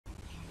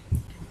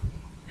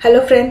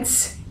Hello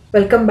friends,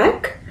 welcome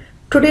back.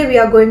 Today we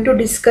are going to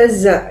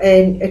discuss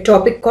a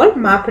topic called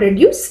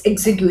MapReduce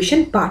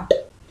Execution part.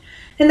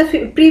 In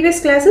the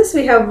previous classes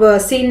we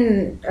have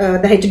seen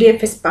the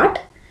HDFS part.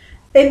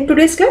 In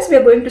today's class we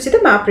are going to see the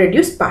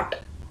MapReduce part.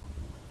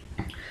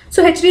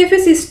 So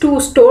HDFS is to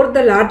store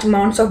the large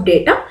amounts of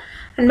data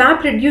and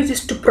MapReduce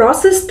is to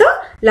process the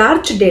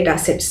large data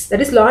sets,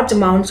 that is large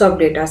amounts of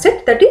data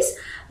set, that is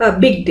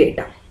big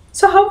data.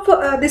 So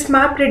how this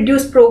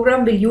MapReduce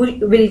program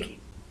will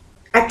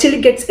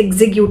actually gets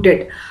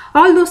executed.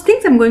 All those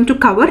things I'm going to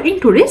cover in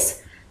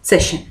today's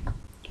session.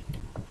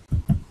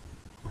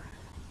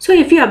 So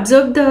if you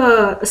observe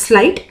the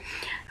slide,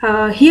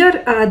 here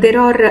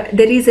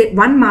there is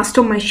one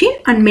master machine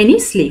and many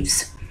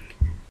slaves.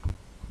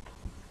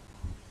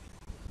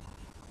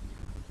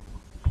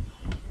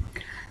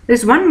 There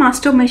is one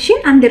master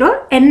machine and there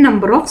are n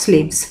number of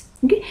slaves.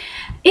 Okay.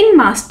 In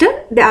master,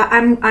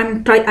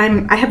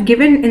 I have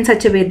given in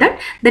such a way that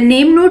the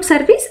name node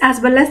service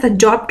as well as the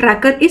job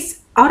tracker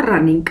are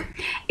running.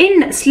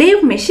 In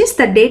slave machines,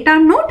 the data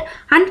node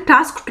and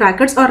task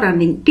trackers are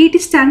running. TT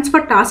stands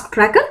for task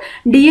tracker,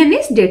 DN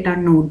is data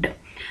node.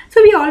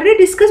 So we already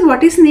discussed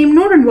what is name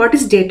node and what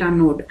is data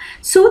node.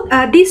 So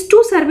these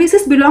two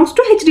services belongs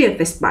to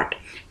HDFS part.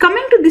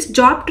 Coming to this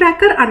job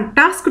tracker and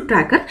task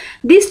tracker,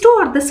 these two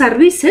are the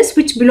services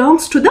which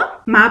belongs to the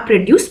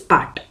MapReduce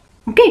part.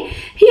 Okay,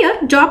 here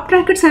job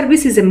tracker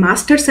service is a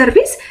master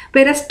service,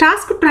 whereas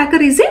task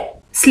tracker is a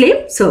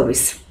slave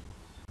service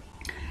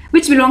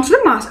which belongs to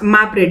the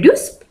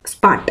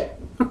MapReduce part.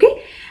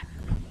 Okay,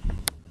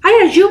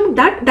 I assume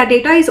that the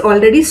data is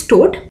already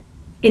stored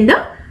in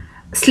the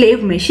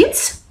slave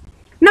machines.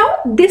 Now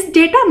this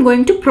data I'm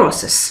going to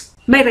process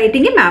by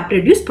writing a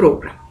MapReduce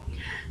program.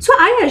 So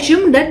I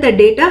assume that the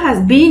data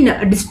has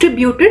been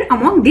distributed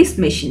among these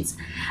machines.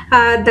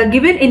 The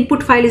given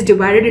input file is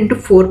divided into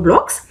 4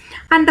 blocks.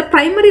 And the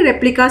primary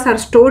replicas are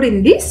stored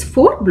in these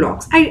 4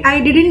 blocks. I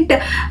didn't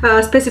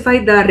specify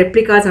the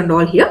replicas and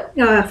all here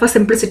for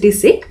simplicity's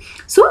sake.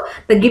 So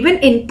the given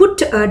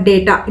input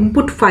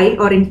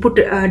file or input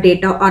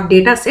data or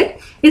data set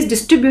is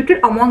distributed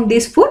among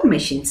these 4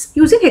 machines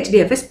using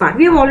HDFS part.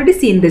 We have already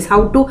seen this,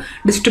 how to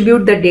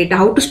distribute the data,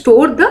 how to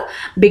store the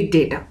big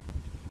data.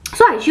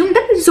 So I assume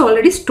that it is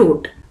already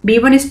stored.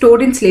 B1 is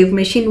stored in slave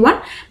machine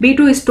 1,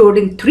 B2 is stored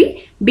in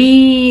 3,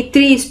 B3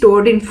 is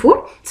stored in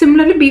 4,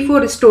 similarly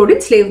B4 is stored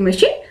in slave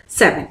machine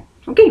 7.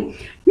 Okay.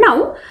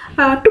 Now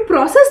to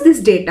process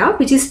this data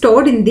which is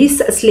stored in these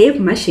slave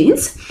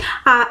machines,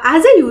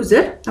 as a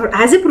user or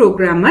as a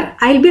programmer,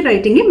 I will be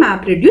writing a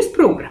MapReduce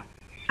program.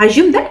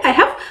 Assume that I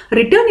have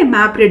written a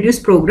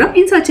MapReduce program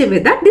in such a way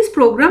that this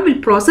program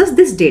will process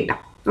this data.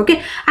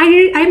 Okay, I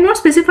am not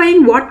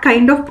specifying what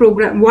kind of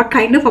program, what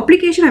kind of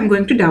application I am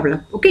going to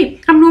develop. Okay,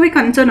 I am no way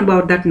concerned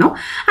about that now.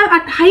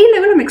 At high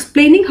level, I am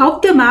explaining how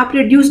the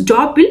MapReduce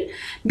job will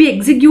be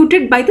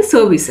executed by the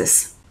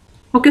services.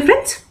 Okay,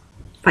 friends?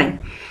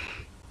 Fine.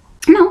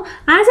 Now,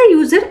 as a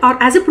user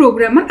or as a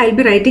programmer, I will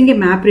be writing a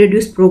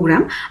MapReduce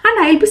program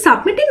and I will be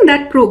submitting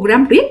that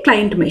program to a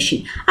client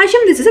machine.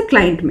 Assume this is a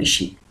client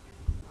machine.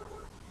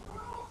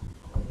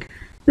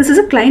 This is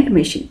a client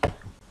machine.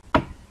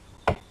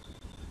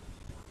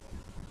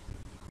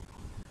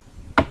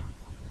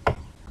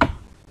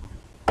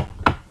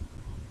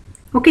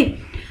 Okay,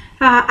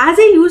 as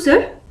a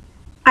user,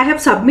 I have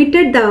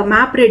submitted the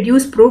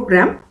MapReduce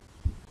program.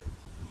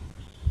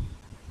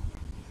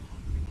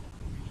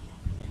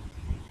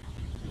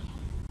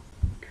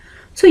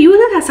 So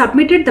user has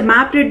submitted the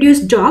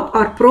MapReduce job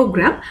or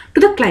program to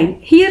the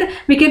client. Here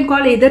we can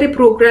call either a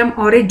program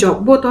or a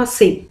job, both are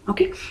same.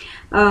 Okay,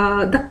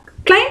 the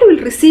client will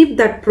receive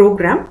that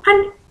program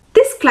and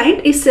this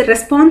client is a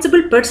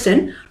responsible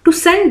person to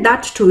send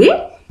that to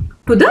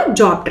the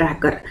job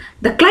tracker.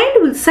 The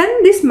client will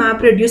send this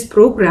MapReduce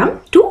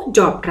program to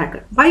job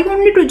tracker. Why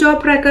only to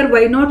job tracker?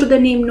 Why not to the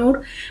name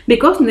node?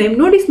 Because name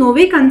node is no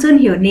way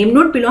concerned here. Name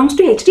node belongs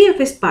to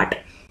HDFS part.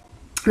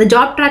 The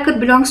job tracker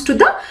belongs to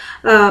the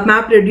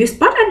MapReduce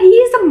part and he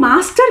is the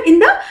master in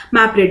the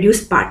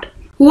MapReduce part.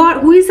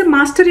 Who is the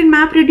master in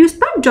MapReduce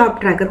part?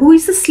 Job tracker. Who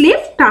is the slave?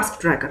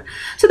 Task tracker.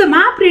 So the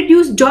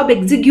MapReduce job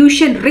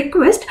execution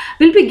request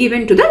will be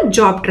given to the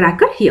job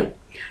tracker here.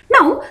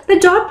 Now, the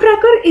job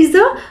tracker is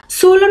the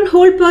sole and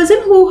whole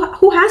person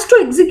who has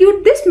to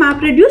execute this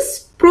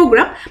MapReduce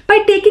program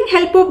by taking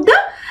help of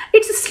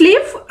its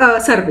slave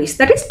service,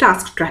 that is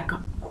task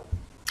tracker.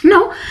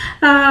 Now,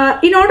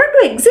 in order to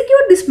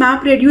execute this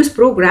MapReduce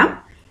program,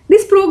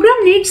 this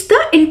program needs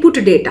the input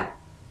data.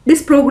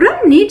 This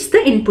program needs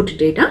the input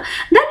data.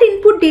 That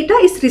input data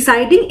is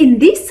residing in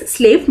these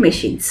slave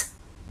machines.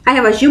 I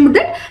have assumed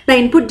that the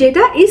input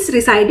data is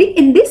residing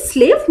in these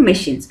slave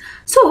machines.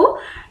 So,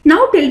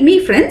 now tell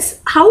me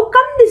friends, how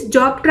come this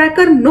job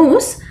tracker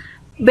knows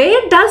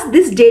where does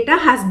this data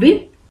has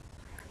been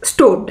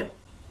stored?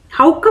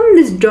 How come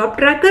this job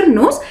tracker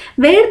knows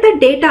where the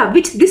data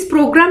which this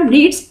program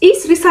needs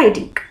is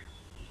residing?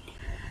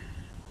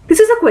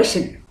 This is a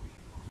question.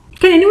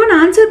 Can anyone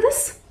answer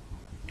this?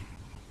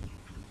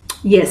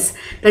 Yes,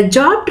 the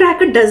job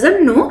tracker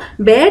doesn't know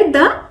where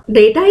the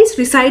data is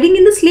residing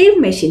in the slave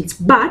machines,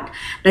 but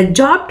the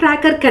job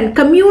tracker can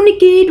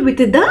communicate with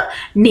the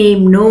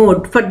name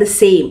node for the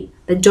same.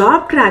 The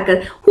job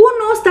tracker, who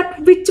knows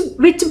that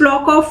which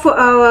block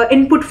of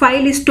input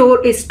file is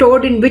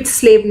stored in which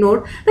slave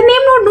node? The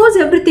name node knows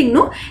everything.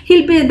 No,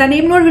 the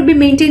name node will be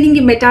maintaining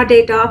the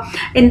metadata.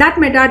 In that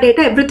metadata,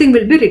 everything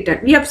will be written.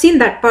 We have seen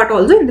that part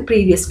also in the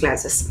previous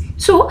classes.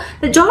 So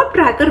the job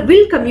tracker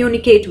will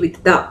communicate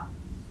with the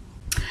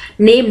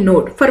name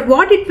node. For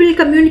what it will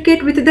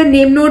communicate with the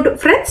name node,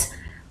 friends?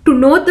 To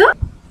know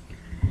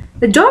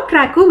the job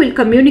tracker will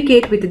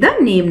communicate with the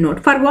name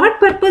node. For what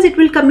purpose it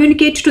will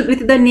communicate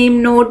with the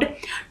name node?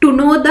 To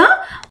know the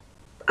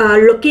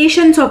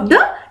locations of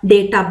the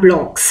data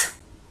blocks.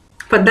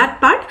 For that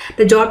part,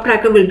 the job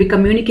tracker will be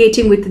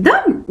communicating with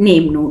the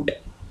name node.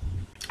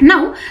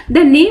 Now,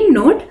 the name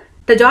node,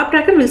 the job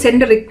tracker will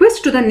send a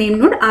request to the name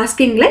node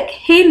asking like,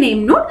 hey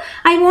name node,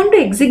 I want to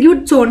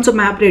execute so and so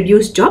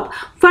MapReduce job.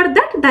 For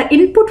that, the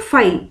input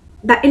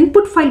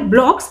file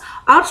blocks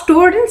are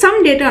stored in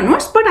some data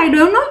nodes, but I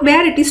don't know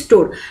where it is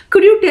stored.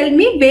 Could you tell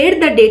me where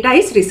the data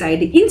is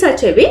residing? In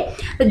such a way,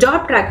 the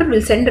job tracker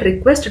will send a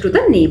request to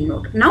the name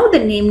node. Now the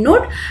name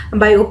node,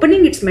 by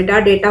opening its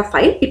metadata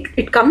file,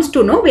 it comes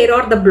to know where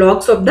are the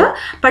blocks of the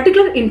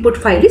particular input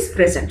file is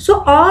present.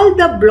 So all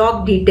the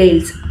block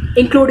details,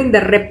 including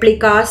the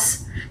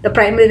replicas, the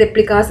primary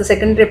replicas, the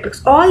secondary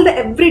replicas, all the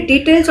every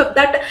details of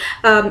that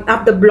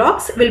of the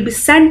blocks will be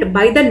sent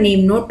by the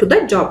name node to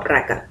the job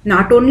tracker.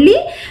 Not only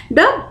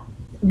the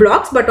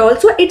blocks but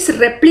also its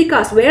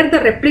replicas, where the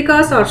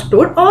replicas are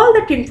stored, all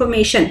that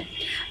information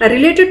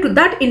related to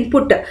that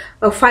input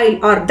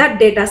file or that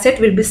data set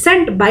will be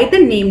sent by the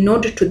name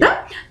node to the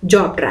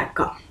job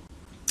tracker.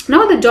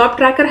 Now the job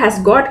tracker has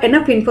got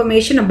enough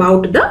information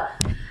about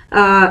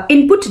the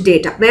input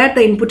data, where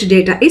the input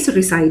data is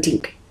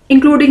residing,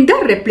 including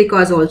the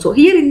replicas also.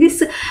 Here in this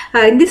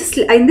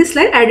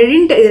slide, I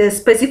didn't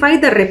specify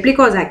the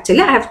replicas actually.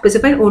 I have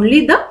specified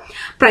only the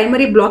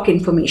primary block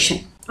information.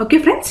 Okay,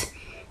 friends.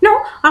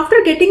 Now,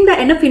 after getting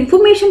the enough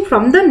information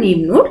from the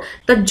name node,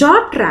 the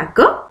job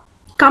tracker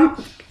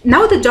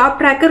now the job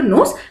tracker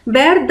knows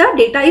where the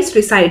data is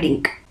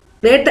residing,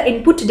 where the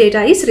input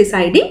data is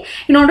residing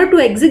in order to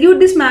execute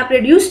this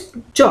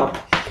MapReduce job.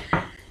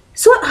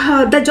 So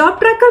the job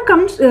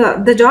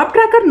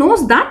tracker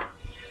knows that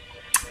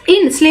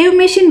in slave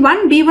machine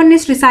 1, B1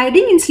 is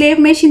residing, in slave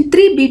machine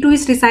 3, B2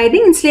 is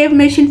residing, in slave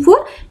machine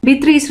 4,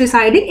 B3 is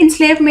residing, in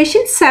slave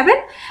machine 7,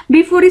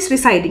 B4 is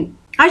residing.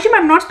 Assume I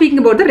am not speaking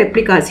about the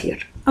replicas here.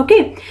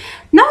 Okay.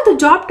 Now the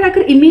job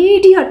tracker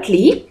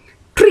immediately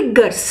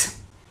triggers.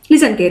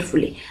 Listen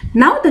carefully.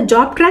 Now the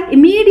job tracker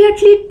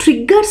immediately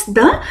triggers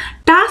the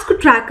task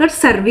tracker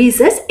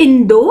services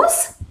in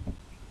those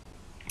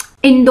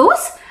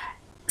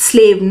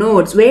slave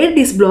nodes where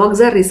these blocks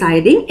are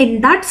residing.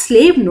 In that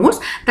slave nodes,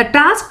 the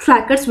task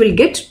trackers will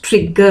get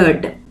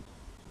triggered.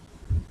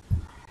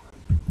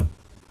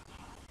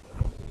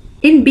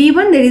 In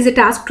B1 there is a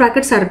task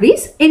tracker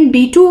service. In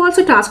B2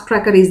 also task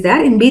tracker is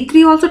there. In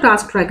B3 also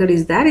task tracker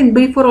is there. In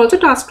B4 also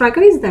task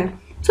tracker is there.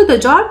 So the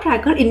job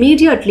tracker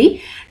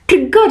immediately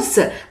triggers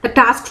the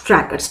task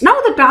trackers. Now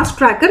the task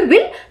tracker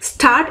will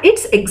start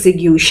its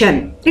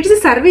execution. It is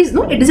a service,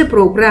 no? It is a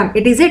program.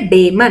 It is a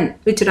daemon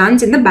which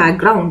runs in the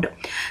background.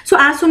 So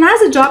as soon as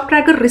the job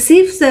tracker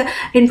receives the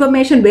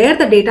information where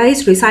the data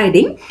is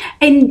residing,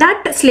 in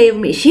that slave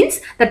machines,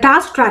 the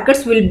task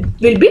trackers will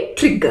be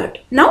triggered.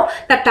 Now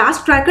the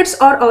task trackers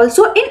are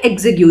also in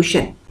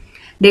execution.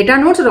 Data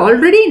nodes are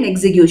already in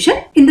execution.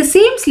 In the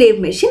same slave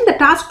machine, the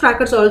task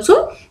trackers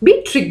also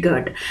be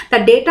triggered. The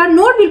data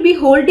node will be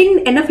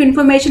holding enough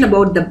information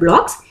about the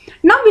blocks.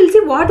 Now we'll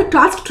see what the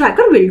task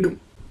tracker will do.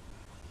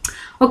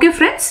 Okay,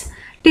 friends,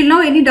 till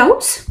now any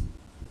doubts?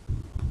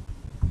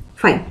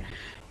 Fine.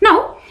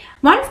 Now,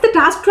 once the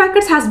task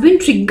trackers has been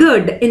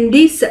triggered in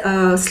these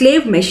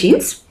slave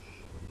machines,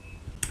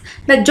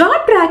 the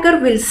job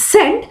tracker will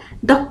send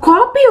the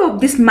copy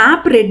of this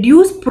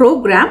MapReduce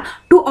program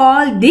to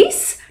all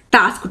these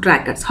task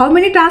trackers. How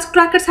many task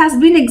trackers has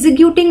been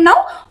executing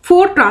now?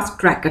 4 task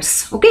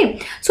trackers.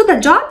 Okay. So the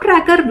job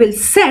tracker will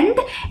send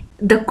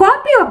the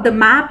copy of the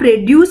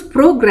MapReduce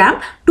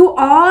program to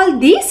all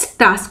these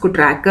task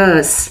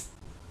trackers.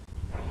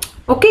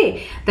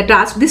 Okay.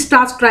 This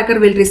task tracker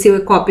will receive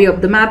a copy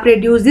of the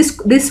MapReduce.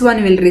 This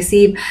one will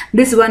receive,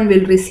 this one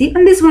will receive,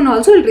 and this one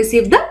also will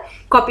receive the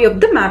copy of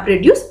the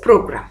MapReduce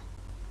program.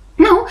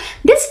 Now,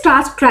 this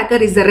task tracker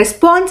is the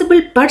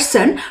responsible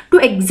person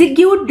to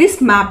execute this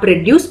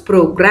MapReduce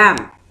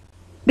program.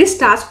 This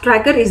task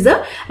tracker is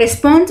the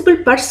responsible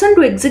person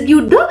to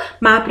execute the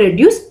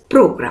MapReduce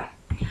program.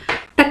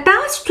 The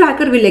task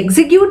tracker will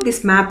execute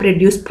this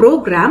MapReduce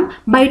program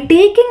by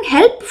taking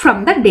help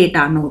from the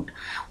data node.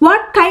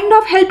 What kind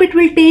of help it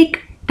will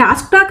take?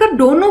 Task tracker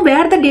don't know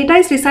where the data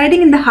is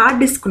residing in the hard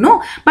disk,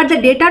 no, but the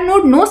data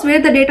node knows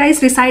where the data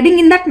is residing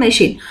in that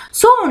machine.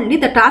 So only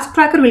the task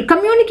tracker will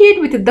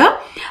communicate with the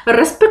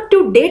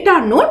respective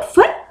data node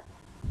for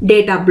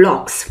data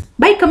blocks.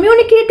 By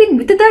communicating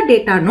with the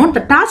data node,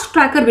 the task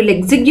tracker will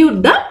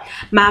execute the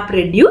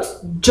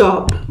MapReduce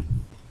job.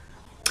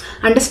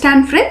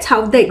 Understand, friends,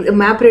 how the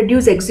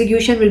MapReduce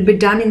execution will be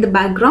done in the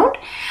background?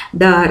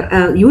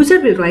 The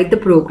user will write the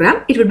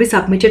program. It will be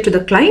submitted to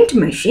the client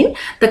machine.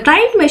 The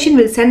client machine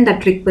will send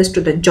that request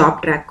to the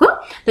job tracker.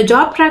 The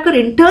job tracker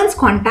in turn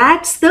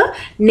contacts the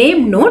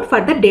name node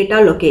for the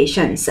data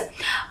locations.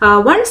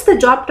 Once the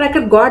job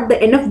tracker got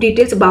the enough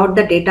details about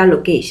the data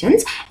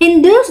locations,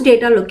 in those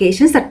data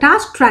locations, the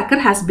task tracker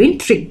has been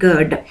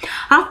triggered.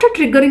 After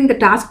triggering the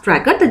task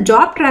tracker, the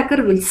job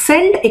tracker will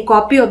send a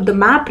copy of the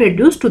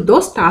MapReduce to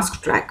those task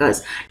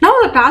trackers. Now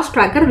the task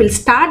tracker will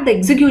start the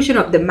execution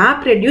of the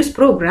MapReduce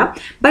program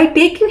by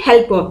taking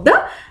help of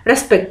the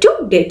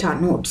respective data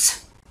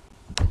nodes.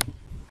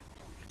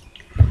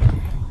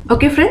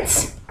 Okay,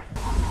 friends.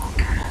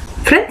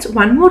 Friends,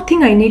 one more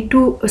thing I need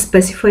to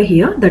specify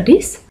here, that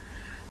is,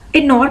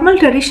 in normal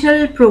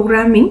traditional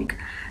programming,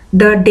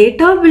 the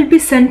data will be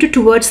sent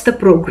towards the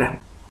program.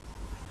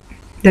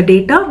 The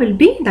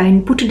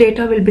input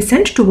data will be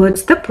sent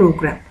towards the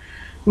program.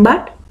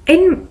 But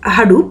in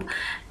Hadoop,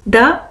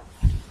 the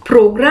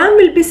program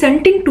will be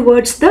sending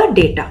towards the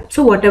data.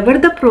 So whatever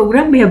the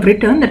program we have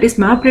written, that is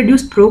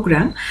MapReduce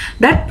program,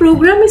 that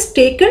program is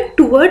taken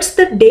towards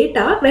the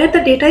data where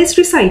the data is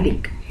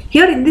residing.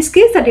 Here in this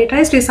case, the data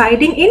is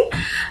residing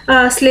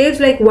in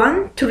slaves like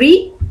 1,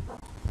 3,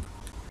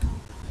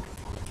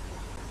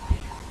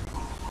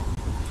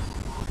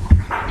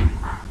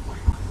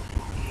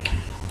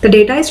 the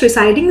data is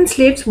residing in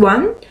slaves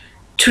 1,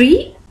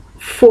 3,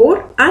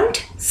 4 and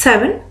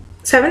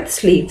 7th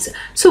slaves.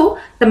 So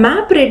the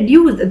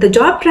MapReduce, the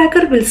job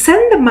tracker will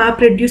send the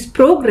MapReduce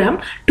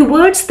program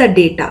towards the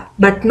data,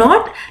 but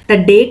not the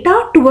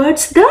data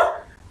towards the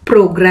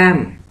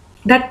program.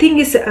 That thing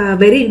is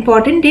very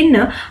important in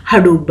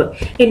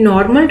Hadoop. In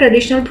normal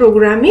traditional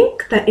programming,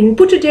 the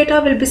input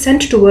data will be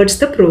sent towards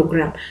the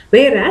program,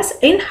 whereas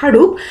in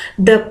Hadoop,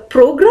 the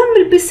program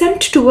will be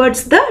sent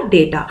towards the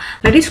data.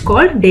 That is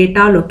called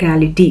data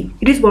locality.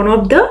 It is one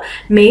of the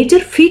major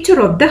feature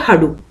of the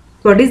Hadoop.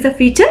 What is the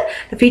feature?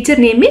 The feature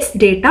name is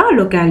data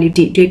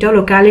locality. Data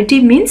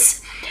locality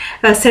means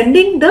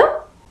sending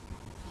the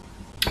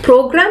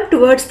program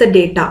towards the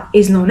data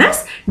is known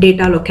as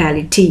data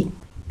locality.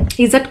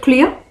 Is that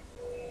clear?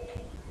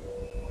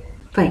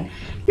 Fine.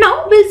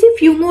 Now we'll see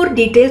few more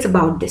details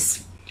about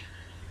this.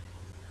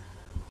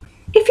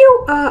 If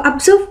you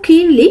observe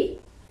keenly,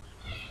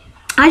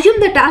 assume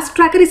the task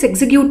tracker is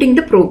executing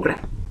the program.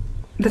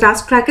 The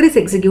task tracker is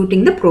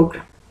executing the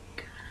program.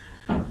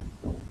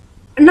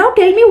 Now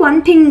tell me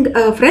one thing,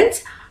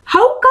 friends.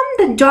 How come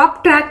the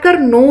job tracker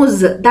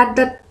knows that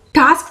the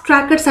task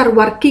trackers are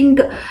working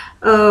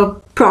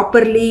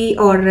properly,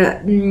 or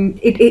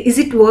is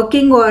it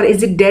working, or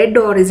is it dead,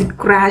 or is it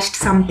crashed,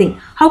 something?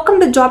 How come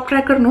the job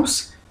tracker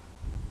knows?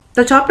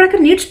 The job tracker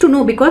needs to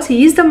know because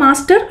he is the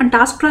master and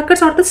task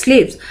trackers are the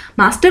slaves.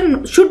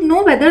 Master should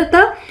know whether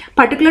the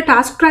particular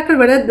task tracker,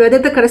 whether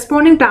the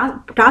corresponding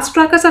task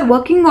trackers are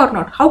working or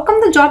not. How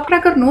come the job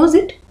tracker knows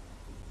it?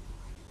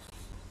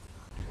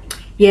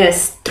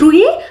 Yes, through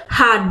a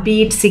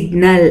heartbeat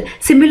signal.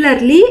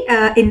 Similarly,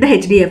 in the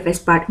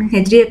HDFS part. In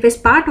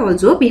HDFS part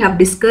also we have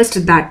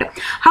discussed that.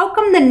 How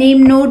come the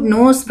name node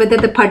knows whether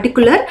the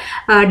particular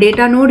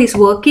data node is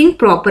working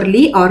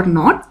properly or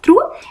not?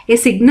 Through a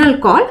signal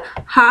called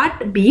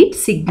heartbeat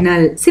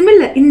signal.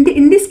 Similar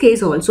in this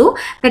case also,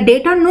 the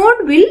data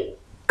node will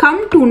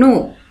come to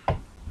know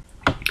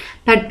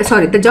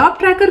the job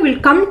tracker will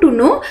come to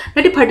know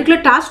that a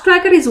particular task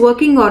tracker is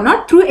working or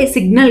not through a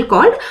signal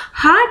called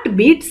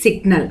heartbeat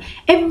signal.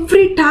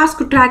 Every task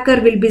tracker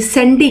will be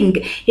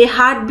sending a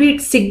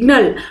heartbeat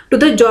signal to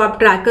the job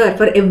tracker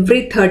for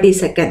every 30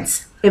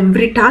 seconds.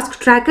 Every task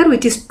tracker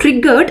which is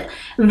triggered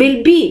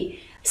will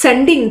be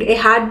sending a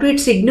heartbeat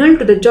signal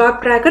to the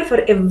job tracker for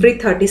every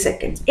 30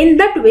 seconds. In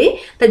that way,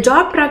 the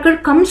job tracker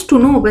comes to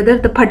know whether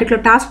the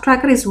particular task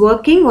tracker is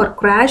working or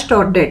crashed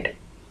or dead.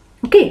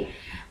 Okay,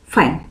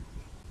 fine.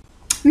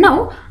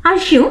 Now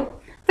assume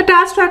the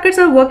task trackers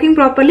are working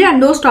properly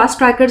and those task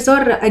trackers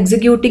are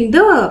executing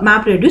the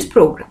MapReduce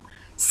program.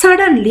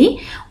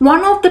 Suddenly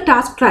one of the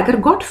task tracker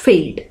got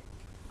failed,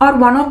 or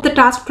one of the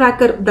task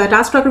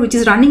tracker which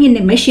is running in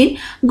a machine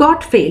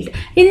got failed.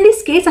 In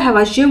this case, I have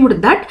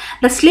assumed that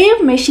the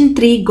slave machine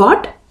 3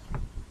 got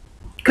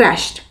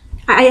crashed.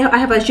 I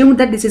have assumed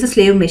that this is a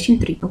slave machine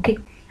 3. Okay,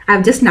 I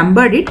have just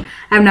numbered it.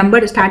 I have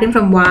numbered starting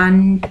from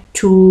 1,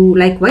 2,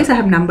 likewise I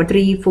have numbered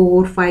 3,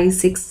 4, 5,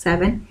 6,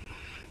 7,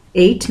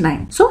 8,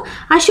 9. So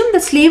assume the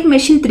slave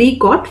machine 3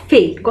 got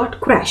failed,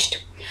 got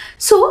crashed.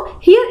 So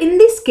here in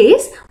this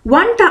case,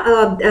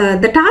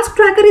 the task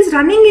tracker is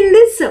running in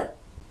this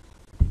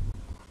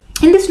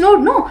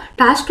node. No,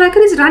 task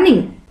tracker is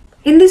running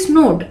in this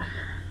node.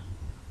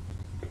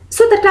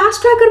 So the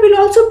task tracker will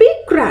also be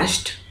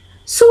crashed.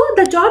 So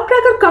the job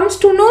tracker comes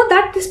to know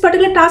that this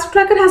particular task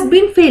tracker has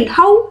been failed.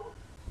 How?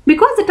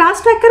 Because the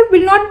task tracker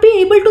will not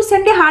be able to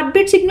send a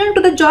heartbeat signal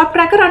to the job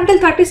tracker until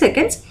 30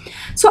 seconds.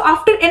 So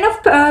after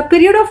enough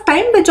period of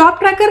time, the job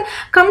tracker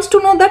comes to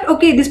know that,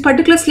 okay, this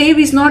particular slave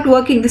is not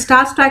working, this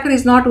task tracker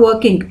is not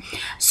working.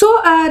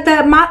 So as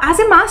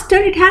a master,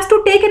 it has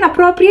to take an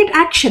appropriate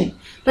action.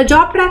 The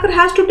job tracker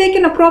has to take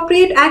an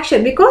appropriate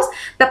action because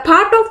the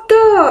part of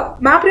the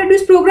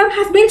MapReduce program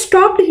has been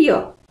stopped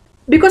here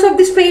because of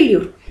this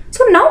failure.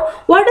 So now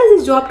what does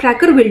this job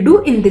tracker will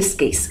do in this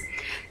case?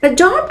 The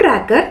job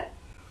tracker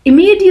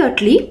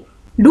immediately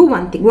do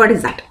one thing. What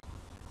is that?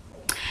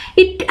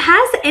 It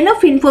has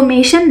enough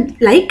information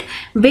like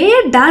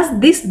where does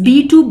this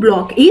B2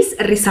 block is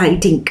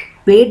residing.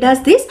 Where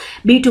does this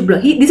B2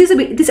 block?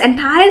 This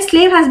entire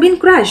slave has been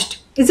crushed,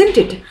 isn't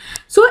it?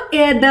 So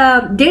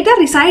the data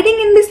residing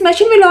in this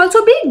machine will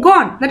also be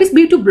gone. That is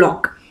B2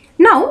 block.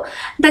 Now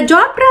the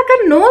job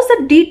tracker knows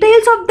the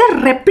details of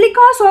the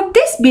replicas of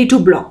this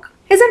B2 block,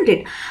 isn't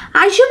it?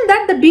 Assume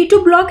that the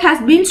B2 block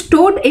has been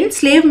stored in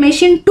slave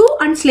machine 2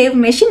 and slave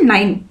machine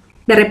 9.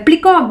 The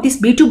replica of this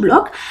B2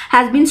 block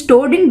has been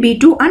stored in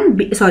B2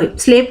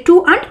 and slave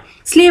 2 and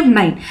slave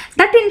 9.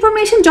 That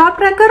information job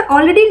tracker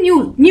already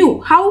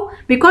knew. How?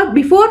 Because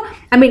before,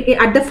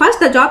 at the first,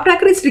 the job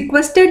tracker is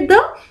requested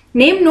the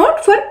name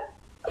node for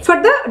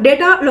the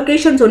data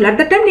locations only. At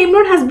the time, name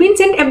node has been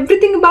sent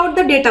everything about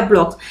the data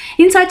blocks.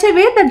 In such a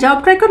way, the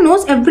job tracker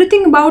knows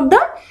everything about the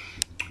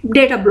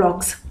data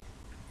blocks.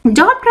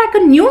 Job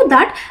tracker knew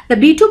that the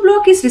B2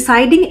 block is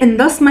residing in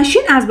this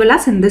machine as well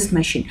as in this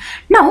machine.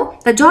 Now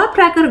the job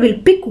tracker will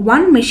pick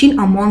one machine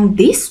among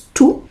these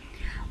two.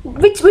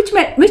 Which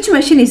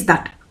machine is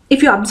that?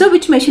 If you observe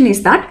which machine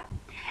is that,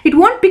 it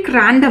won't pick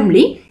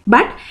randomly,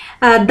 but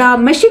the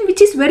machine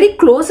which is very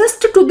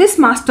closest to this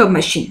master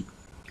machine,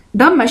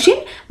 the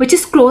machine which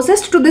is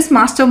closest to this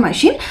master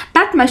machine,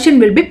 that machine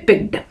will be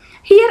picked.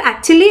 Here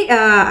actually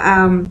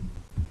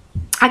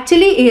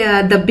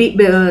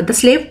the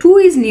slave 2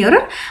 is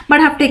nearer, but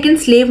I have taken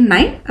slave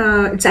 9.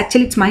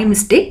 It's my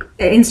mistake.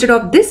 Instead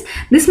of this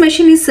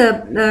machine is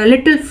a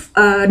little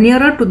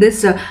nearer to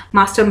this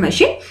master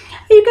machine.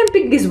 You can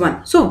pick this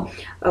one. So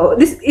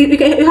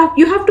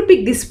you have to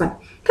pick this one.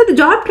 So the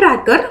job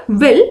tracker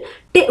will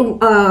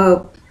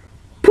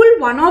pull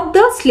one of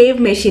the slave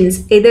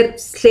machines, either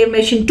slave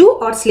machine 2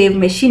 or slave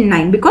machine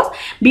 9, because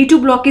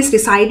B2 block is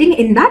residing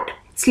in that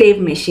slave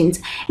machines.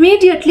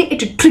 Immediately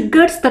it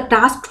triggers the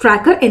task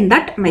tracker in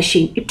that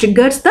machine. It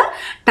triggers the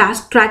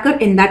task tracker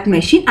in that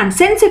machine and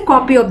sends a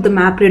copy of the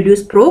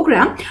MapReduce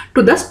program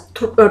to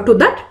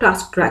that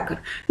task tracker.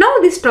 Now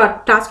this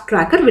task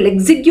tracker will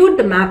execute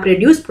the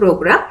MapReduce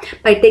program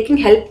by taking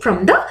help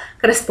from the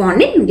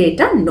corresponding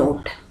data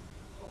node.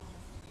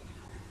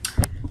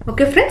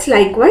 Okay friends,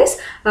 likewise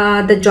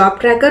the job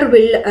tracker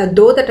will,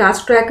 though the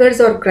task trackers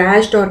are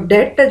crashed or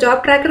dead, the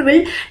job tracker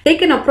will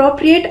take an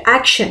appropriate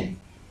action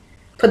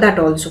for that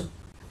also.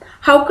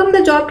 How come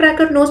the job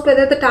tracker knows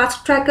whether the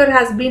task tracker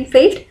has been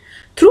failed?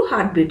 Through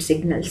heartbeat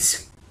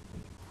signals.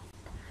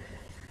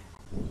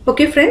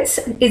 Okay friends,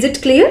 is it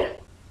clear?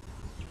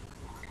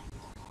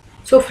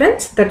 So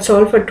friends, that's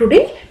all for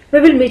today.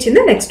 We will meet in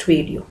the next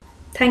video.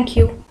 Thank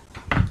you.